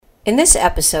In this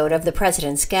episode of The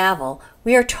President's Gavel,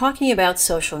 we are talking about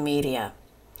social media.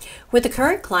 With the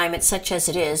current climate such as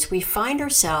it is, we find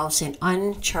ourselves in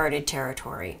uncharted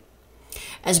territory.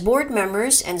 As board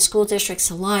members and school districts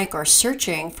alike are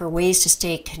searching for ways to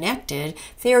stay connected,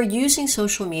 they are using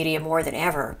social media more than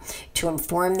ever to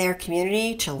inform their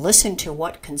community, to listen to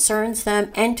what concerns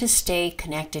them, and to stay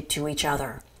connected to each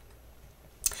other.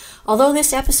 Although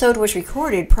this episode was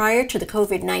recorded prior to the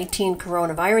COVID-19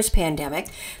 coronavirus pandemic,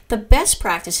 the best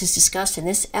practices discussed in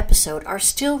this episode are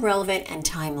still relevant and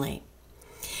timely.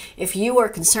 If you are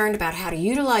concerned about how to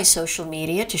utilize social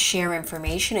media to share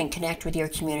information and connect with your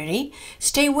community,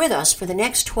 stay with us for the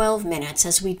next 12 minutes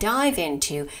as we dive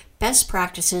into best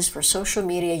practices for social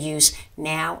media use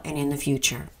now and in the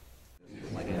future.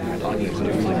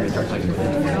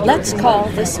 Let's call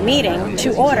this meeting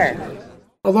to order.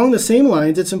 Along the same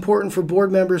lines, it's important for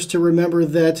board members to remember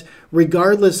that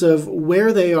regardless of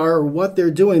where they are or what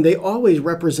they're doing, they always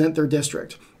represent their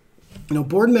district.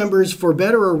 Board members, for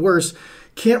better or worse,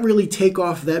 can't really take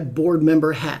off that board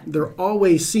member hat. They're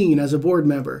always seen as a board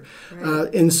member.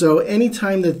 Right. And so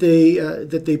anytime that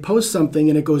they post something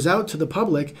and it goes out to the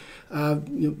public,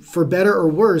 for better or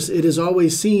worse, it is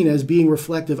always seen as being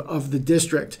reflective of the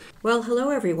district. Well,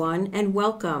 hello everyone and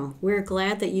welcome. We're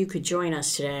glad that you could join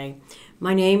us today.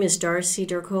 My name is Darcy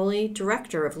Dirkoli,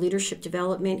 Director of Leadership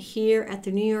Development here at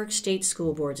the New York State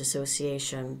School Boards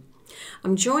Association.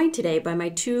 I'm joined today by my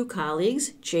two colleagues,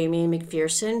 Jamie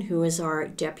McPherson, who is our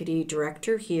Deputy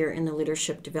Director here in the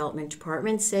Leadership Development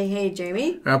Department. Say hey,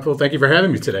 Jamie. Well, thank you for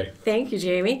having me today. Thank you,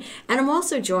 Jamie. And I'm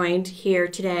also joined here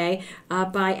today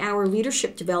by our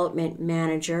Leadership Development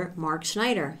Manager, Mark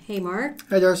Snyder. Hey, Mark.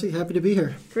 Hi, Darcy. Happy to be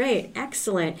here. Great.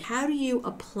 Excellent. How do you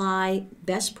apply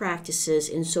best practices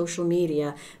in social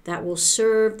media that will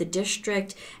serve the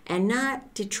district and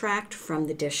not detract from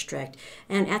the district,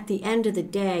 and at the end of the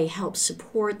day, help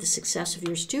support the success of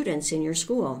your students in your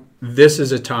school? This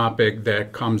is a topic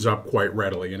that comes up quite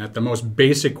readily. And at the most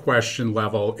basic question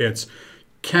level, it's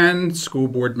can school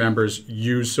board members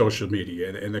use social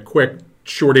media? And the quick,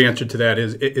 short answer to that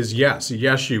is yes.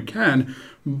 Yes, you can.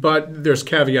 But there's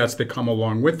caveats that come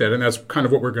along with it, and that's kind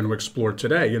of what we're going to explore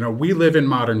today. We live in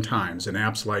modern times, and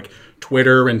apps like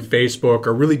Twitter and Facebook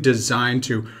are really designed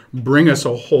to bring us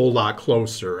a whole lot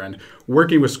closer. And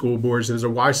working with school boards, there's a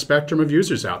wide spectrum of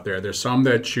users out there. There's some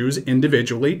that choose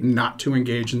individually not to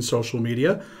engage in social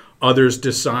media. Others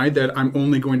decide that I'm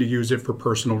only going to use it for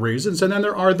personal reasons. And then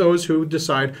there are those who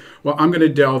decide, well, I'm going to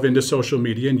delve into social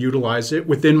media and utilize it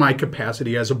within my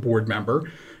capacity as a board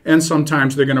member. And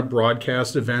sometimes they're going to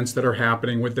broadcast events that are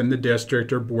happening within the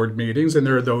district or board meetings. And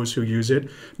there are those who use it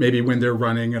maybe when they're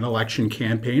running an election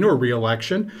campaign or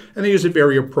re-election, and they use it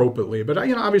very appropriately. But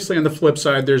obviously on the flip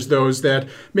side, there's those that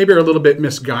maybe are a little bit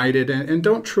misguided and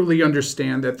don't truly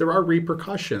understand that there are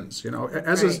repercussions.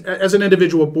 As an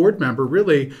individual board member,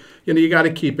 really, you got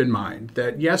to keep in mind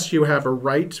that yes, you have a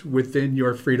right within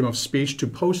your freedom of speech to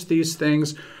post these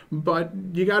things, but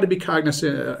you got to be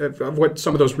cognizant of what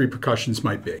some of those repercussions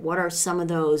might be. What are some of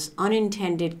those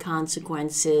unintended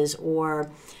consequences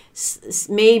or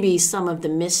maybe some of the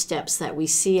missteps that we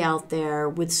see out there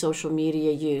with social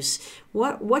media use?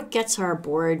 What gets our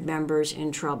board members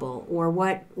in trouble, or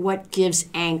what gives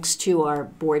angst to our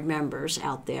board members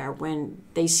out there when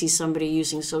they see somebody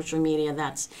using social media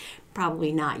that's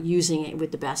probably not using it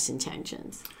with the best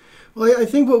intentions? Well, I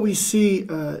think what we see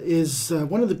is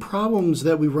one of the problems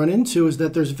that we run into is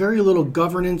that there's very little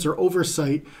governance or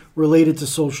oversight related to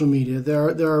social media.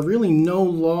 There are really no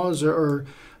laws or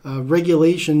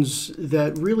regulations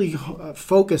that really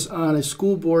focus on a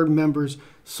school board member's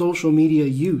social media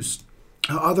use,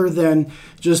 other than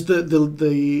just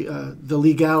the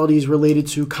legalities related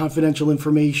to confidential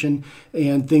information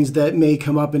and things that may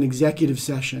come up in executive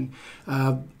session.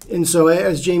 And so,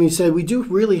 as Jamie said, we do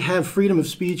really have freedom of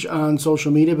speech on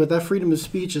social media, but that freedom of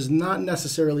speech is not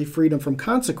necessarily freedom from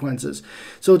consequences.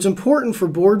 So it's important for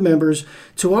board members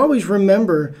to always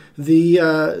remember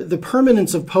the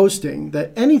permanence of posting,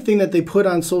 that anything that they put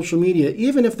on social media,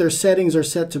 even if their settings are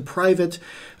set to private,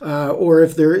 or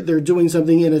if they're doing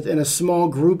something in a small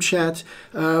group chat,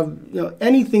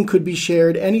 anything could be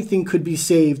shared, anything could be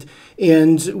saved.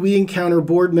 And we encounter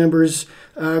board members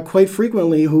quite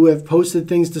frequently who have posted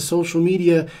things to social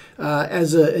media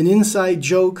as an inside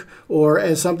joke or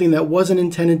as something that wasn't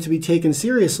intended to be taken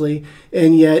seriously,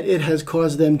 and yet it has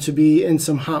caused them to be in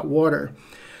some hot water.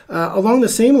 Along the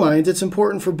same lines, it's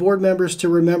important for board members to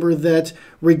remember that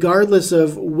regardless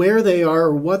of where they are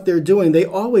or what they're doing, they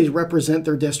always represent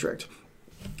their district.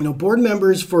 Board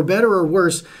members, for better or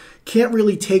worse, can't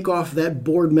really take off that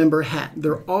board member hat.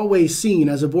 They're always seen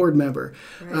as a board member.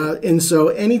 Right. And so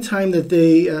anytime that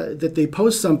they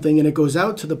post something and it goes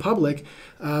out to the public,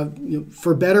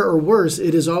 for better or worse,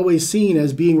 it is always seen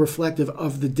as being reflective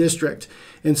of the district.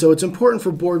 And so it's important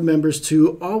for board members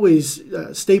to always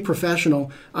stay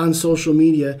professional on social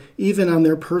media, even on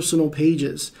their personal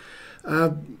pages.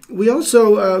 We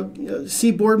also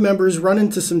see board members run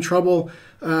into some trouble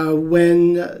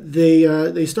when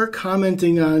they start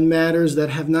commenting on matters that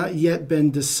have not yet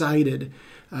been decided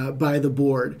by the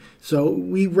board. So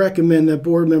we recommend that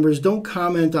board members don't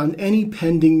comment on any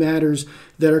pending matters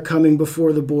that are coming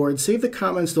before the board. Save the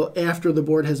comments till after the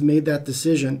board has made that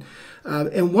decision.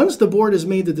 And once the board has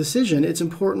made the decision, it's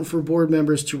important for board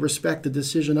members to respect the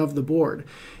decision of the board.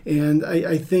 And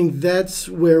I think that's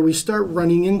where we start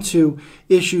running into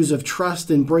issues of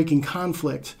trust and breaking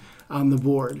conflict on the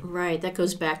board. Right. That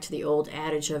goes back to the old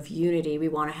adage of unity. We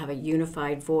want to have a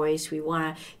unified voice.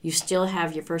 You still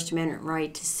have your First Amendment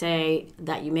right to say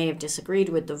that you may have disagreed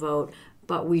with the vote,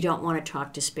 but we don't want to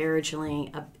talk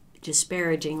disparagingly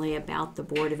about the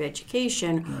Board of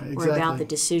Education or about the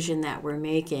decision that we're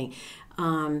making.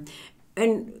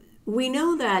 And we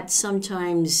know that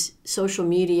sometimes social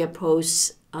media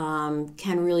posts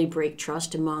can really break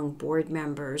trust among board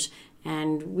members.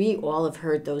 And we all have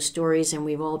heard those stories, and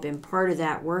we've all been part of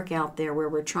that work out there where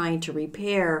we're trying to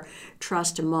repair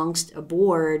trust amongst a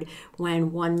board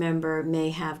when one member may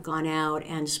have gone out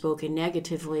and spoken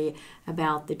negatively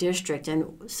about the district.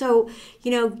 And so,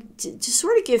 to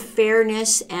sort of give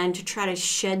fairness and to try to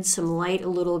shed some light a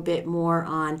little bit more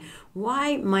on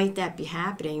why might that be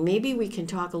happening? Maybe we can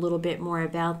talk a little bit more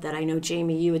about that. I know,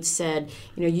 Jamie, you had said,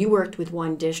 you worked with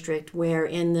one district where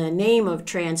in the name of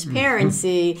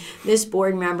transparency, this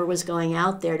board member was going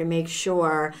out there to make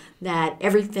sure that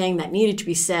everything that needed to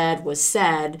be said was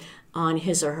said on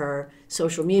his or her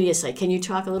social media site. Can you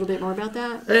talk a little bit more about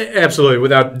that? Absolutely,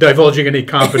 without divulging any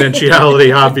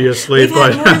confidentiality, obviously. We've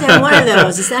had more than one of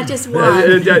those. It's not just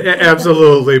one.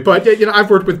 Absolutely. But, I've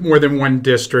worked with more than one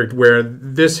district where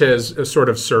this has sort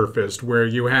of surfaced, where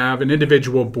you have an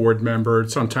individual board member,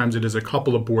 sometimes it is a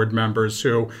couple of board members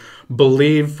who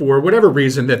believe for whatever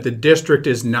reason that the district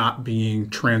is not being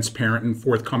transparent and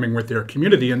forthcoming with their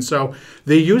community. And so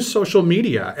they use social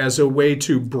media as a way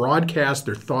to broadcast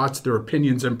their thoughts, their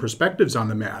opinions, and perspectives on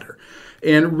the matter.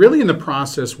 And really in the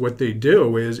process, what they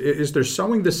do is they're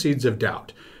sowing the seeds of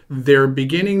doubt. They're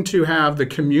beginning to have the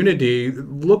community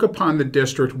look upon the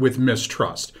district with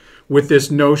mistrust, with this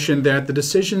notion that the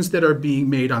decisions that are being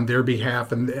made on their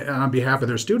behalf and on behalf of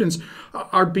their students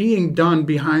are being done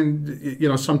behind,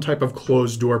 some type of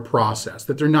closed door process,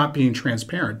 that they're not being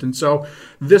transparent. And so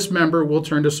this member will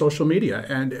turn to social media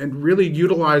and really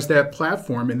utilize that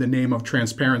platform in the name of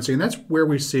transparency. And that's where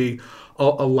we see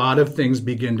a lot of things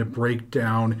begin to break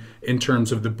down in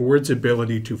terms of the board's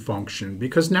ability to function,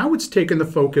 because now it's taken the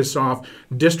focus off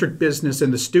district business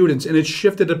and the students, and it's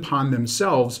shifted upon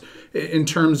themselves in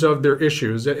terms of their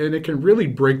issues, and it can really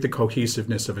break the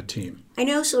cohesiveness of a team. I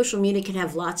know social media can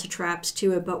have lots of traps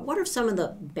to it, but what are some of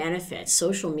the benefits?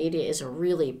 Social media is a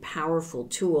really powerful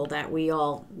tool that we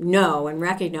all know and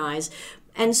recognize.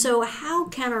 And so how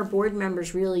can our board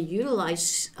members really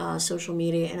utilize social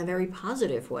media in a very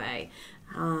positive way?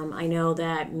 I know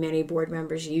that many board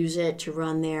members use it to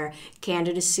run their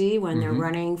candidacy when they're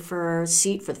running for a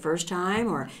seat for the first time,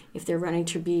 or if they're running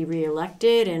to be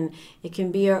reelected. And it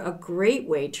can be a great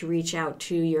way to reach out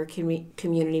to your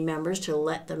community members to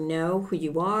let them know who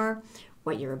you are,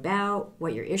 what you're about,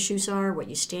 what your issues are, what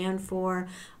you stand for.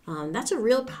 That's a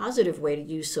real positive way to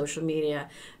use social media.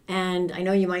 And I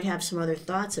know you might have some other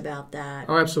thoughts about that.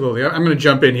 Oh, absolutely. I'm going to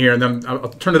jump in here, and then I'll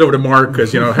turn it over to Mark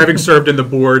because, having served in the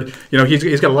board,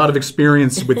 he's got a lot of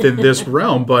experience within this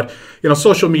realm. But,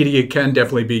 social media can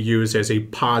definitely be used as a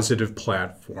positive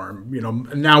platform.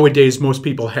 Nowadays, most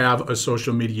people have a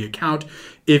social media account.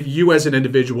 If you as an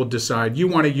individual decide you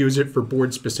want to use it for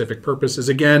board-specific purposes,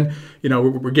 again,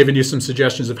 we're giving you some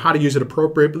suggestions of how to use it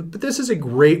appropriately. But this is a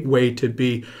great way to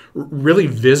be really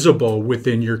visible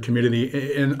within your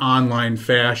community in online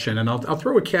fashion. And I'll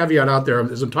throw a caveat out there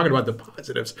as I'm talking about the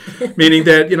positives, meaning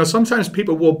that, sometimes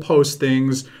people will post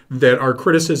things that are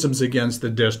criticisms against the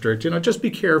district. Just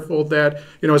be careful that,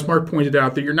 as Mark pointed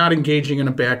out, that you're not engaging in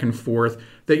a back and forth,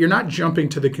 that you're not jumping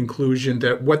to the conclusion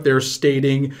that what they're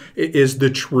stating is the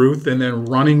truth and then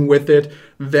running with it,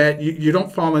 that you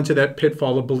don't fall into that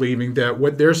pitfall of believing that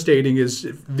what they're stating is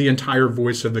the entire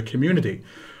voice of the community.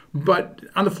 But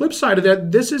on the flip side of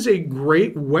that, this is a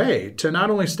great way to not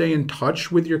only stay in touch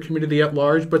with your community at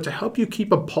large, but to help you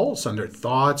keep a pulse on their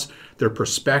thoughts, their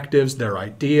perspectives, their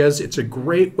ideas. It's a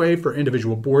great way for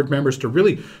individual board members to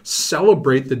really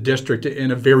celebrate the district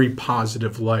in a very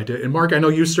positive light. And Mark, I know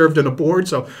you served on a board,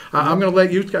 so I'm going to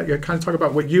let you kind of talk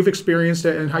about what you've experienced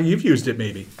and how you've used it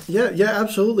maybe. Yeah,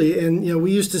 absolutely. And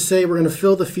we used to say we're going to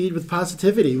fill the feed with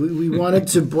positivity. We wanted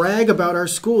to brag about our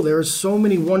school. There are so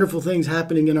many wonderful things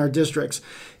happening in our districts,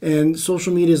 and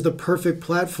social media is the perfect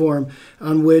platform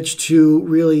on which to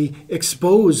really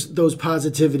expose those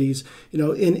positivities.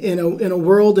 In a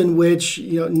world in which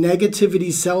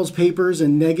negativity sells papers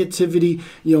and negativity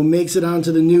makes it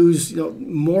onto the news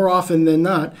more often than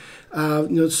not.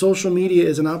 Social media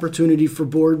is an opportunity for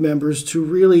board members to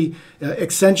really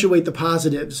accentuate the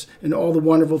positives and all the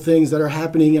wonderful things that are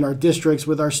happening in our districts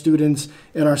with our students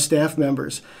and our staff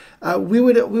members. We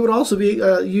would also be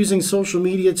using social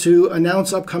media to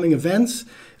announce upcoming events,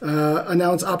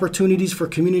 announce opportunities for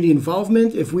community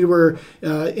involvement. If we were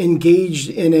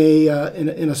engaged in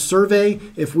a survey,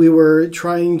 if we were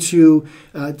trying to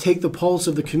take the pulse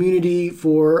of the community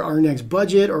for our next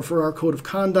budget or for our code of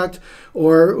conduct,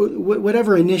 or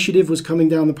whatever initiative was coming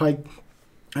down the pike,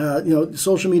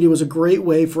 social media was a great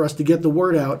way for us to get the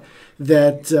word out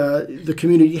that the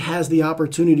community has the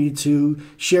opportunity to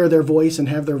share their voice and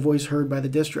have their voice heard by the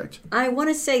district. I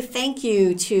want to say thank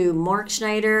you to Mark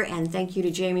Schneider and thank you to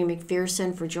Jamie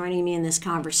McPherson for joining me in this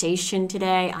conversation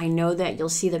today. I know that you'll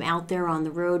see them out there on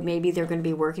the road. Maybe they're going to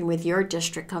be working with your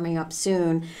district coming up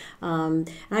soon. And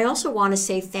I also want to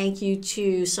say thank you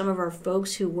to some of our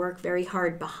folks who work very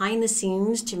hard behind the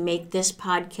scenes to make this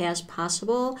podcast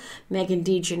possible. Megan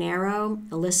DeGennaro,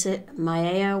 Alyssa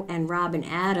Maeo, and Robin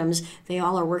Adams. They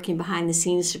all are working behind the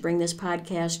scenes to bring this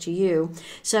podcast to you.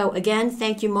 So again,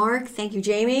 thank you, Mark. Thank you,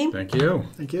 Jamie. Thank you.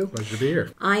 Thank you. Pleasure to be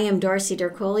here. I am Darcy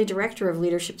Darcoli, Director of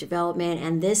Leadership Development,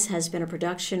 and this has been a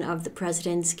production of the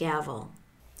President's Gavel.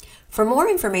 For more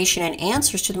information and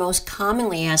answers to the most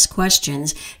commonly asked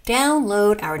questions,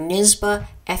 download our NYSSBA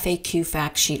FAQ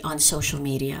fact sheet on social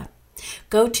media.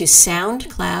 Go to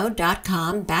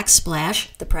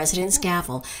soundcloud.com/The President's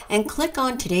Gavel and click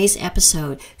on today's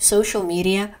episode, Social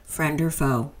Media, Friend or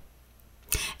Foe.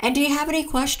 And do you have any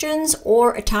questions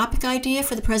or a topic idea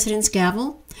for The President's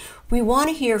Gavel? We want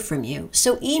to hear from you,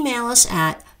 so email us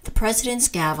at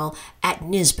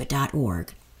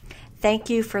thepresidentsgavel@nyssba.org. Thank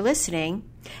you for listening,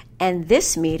 and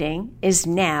this meeting is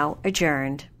now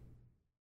adjourned.